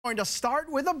Going to start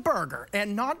with a burger,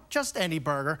 and not just any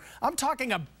burger. I'm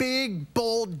talking a big,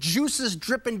 bold, juices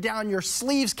dripping down your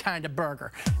sleeves kind of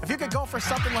burger. If you could go for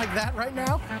something like that right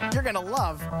now, you're gonna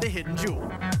love the Hidden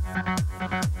Jewel.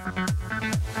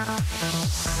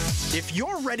 If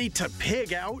you're ready to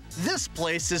pig out, this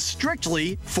place is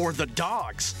strictly for the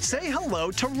dogs. Say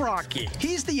hello to Rocky.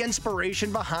 He's the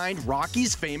inspiration behind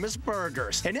Rocky's Famous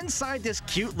Burgers. And inside this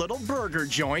cute little burger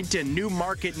joint in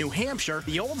Newmarket, New Hampshire,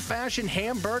 the old-fashioned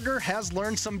hamburger has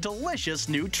learned some delicious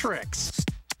new tricks.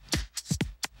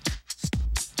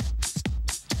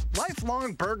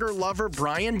 Lifelong burger lover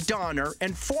Brian Donner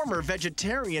and former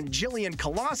vegetarian Jillian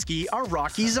Koloski are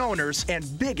Rocky's owners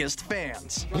and biggest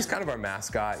fans. He's kind of our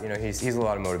mascot. You know, he's a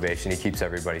lot of motivation. He keeps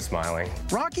everybody smiling.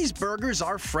 Rocky's burgers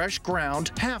are fresh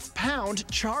ground, half-pound,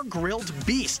 char-grilled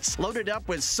beasts, loaded up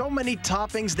with so many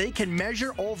toppings they can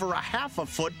measure over a half a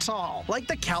foot tall. Like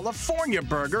the California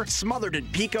burger, smothered in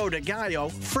pico de gallo,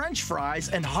 French fries,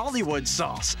 and Hollywood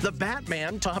sauce. The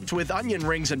Batman, topped with onion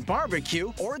rings and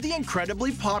barbecue, or the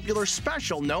incredibly popular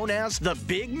special known as the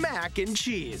Big Mac and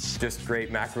Cheese. Just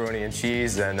great macaroni and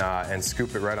cheese and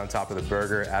scoop it right on top of the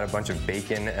burger, add a bunch of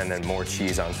bacon and then more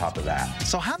cheese on top of that.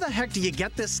 So how the heck do you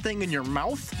get this thing in your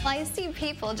mouth? Well, I see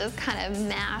people just kind of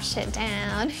mash it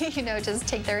down, you know, just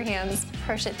take their hands,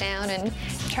 push it down and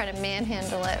try to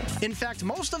manhandle it. In fact,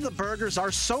 most of the burgers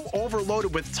are so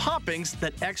overloaded with toppings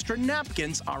that extra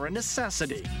napkins are a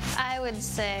necessity. I would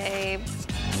say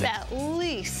at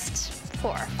least 4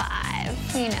 or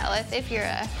 5, you know, if you're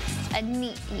a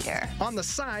meat eater. On the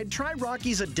side, try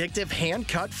Rocky's addictive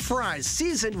hand-cut fries,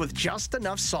 seasoned with just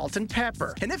enough salt and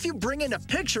pepper. And if you bring in a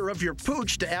picture of your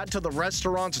pooch to add to the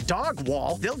restaurant's dog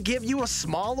wall, they'll give you a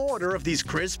small order of these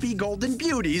crispy golden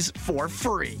beauties for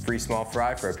free. Free small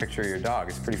fry for a picture of your dog.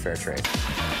 It's pretty fair trade.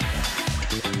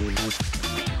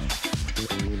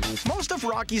 Most of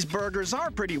Rocky's burgers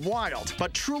are pretty wild,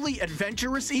 but truly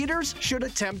adventurous eaters should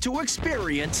attempt to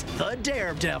experience the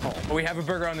Daredevil. We have a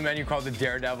burger on the menu called the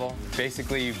Daredevil.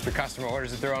 Basically, the customer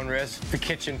orders at their own risk. The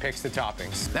kitchen picks the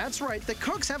toppings. That's right, the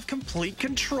cooks have complete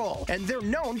control, and they're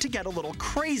known to get a little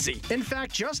crazy. In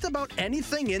fact, just about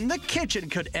anything in the kitchen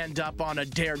could end up on a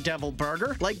Daredevil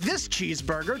burger, like this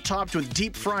cheeseburger topped with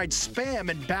deep-fried Spam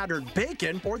and battered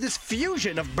bacon, or this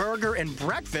fusion of burger and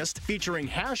breakfast featuring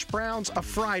hash browns, a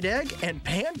fried egg, and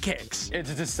pancakes.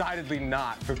 It's decidedly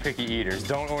not for picky eaters.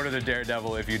 Don't order the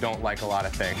Daredevil if you don't like a lot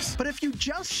of things. But if you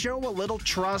just show a little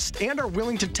trust and are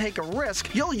willing to take a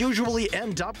risk, you'll usually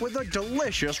end up with a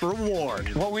delicious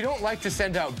reward. Well, we don't like to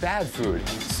send out bad food,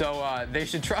 so they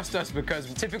should trust us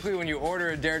because typically when you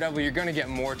order a Daredevil, you're going to get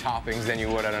more toppings than you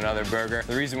would on another burger.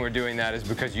 The reason we're doing that is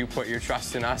because you put your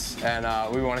trust in us, and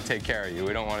we want to take care of you.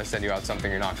 We don't want to send you out something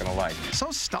you're not going to like.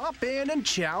 So stop in and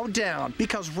chow down,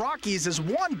 because Rocky's is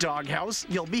one doghouse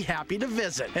you'll be happy to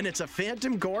visit, and it's a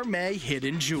Phantom Gourmet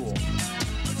Hidden Jewel.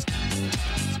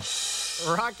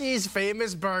 Rocky's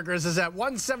Famous Burgers is at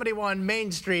 171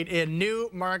 Main Street in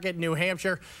Newmarket, New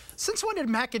Hampshire. Since when did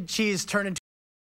mac and cheese turn into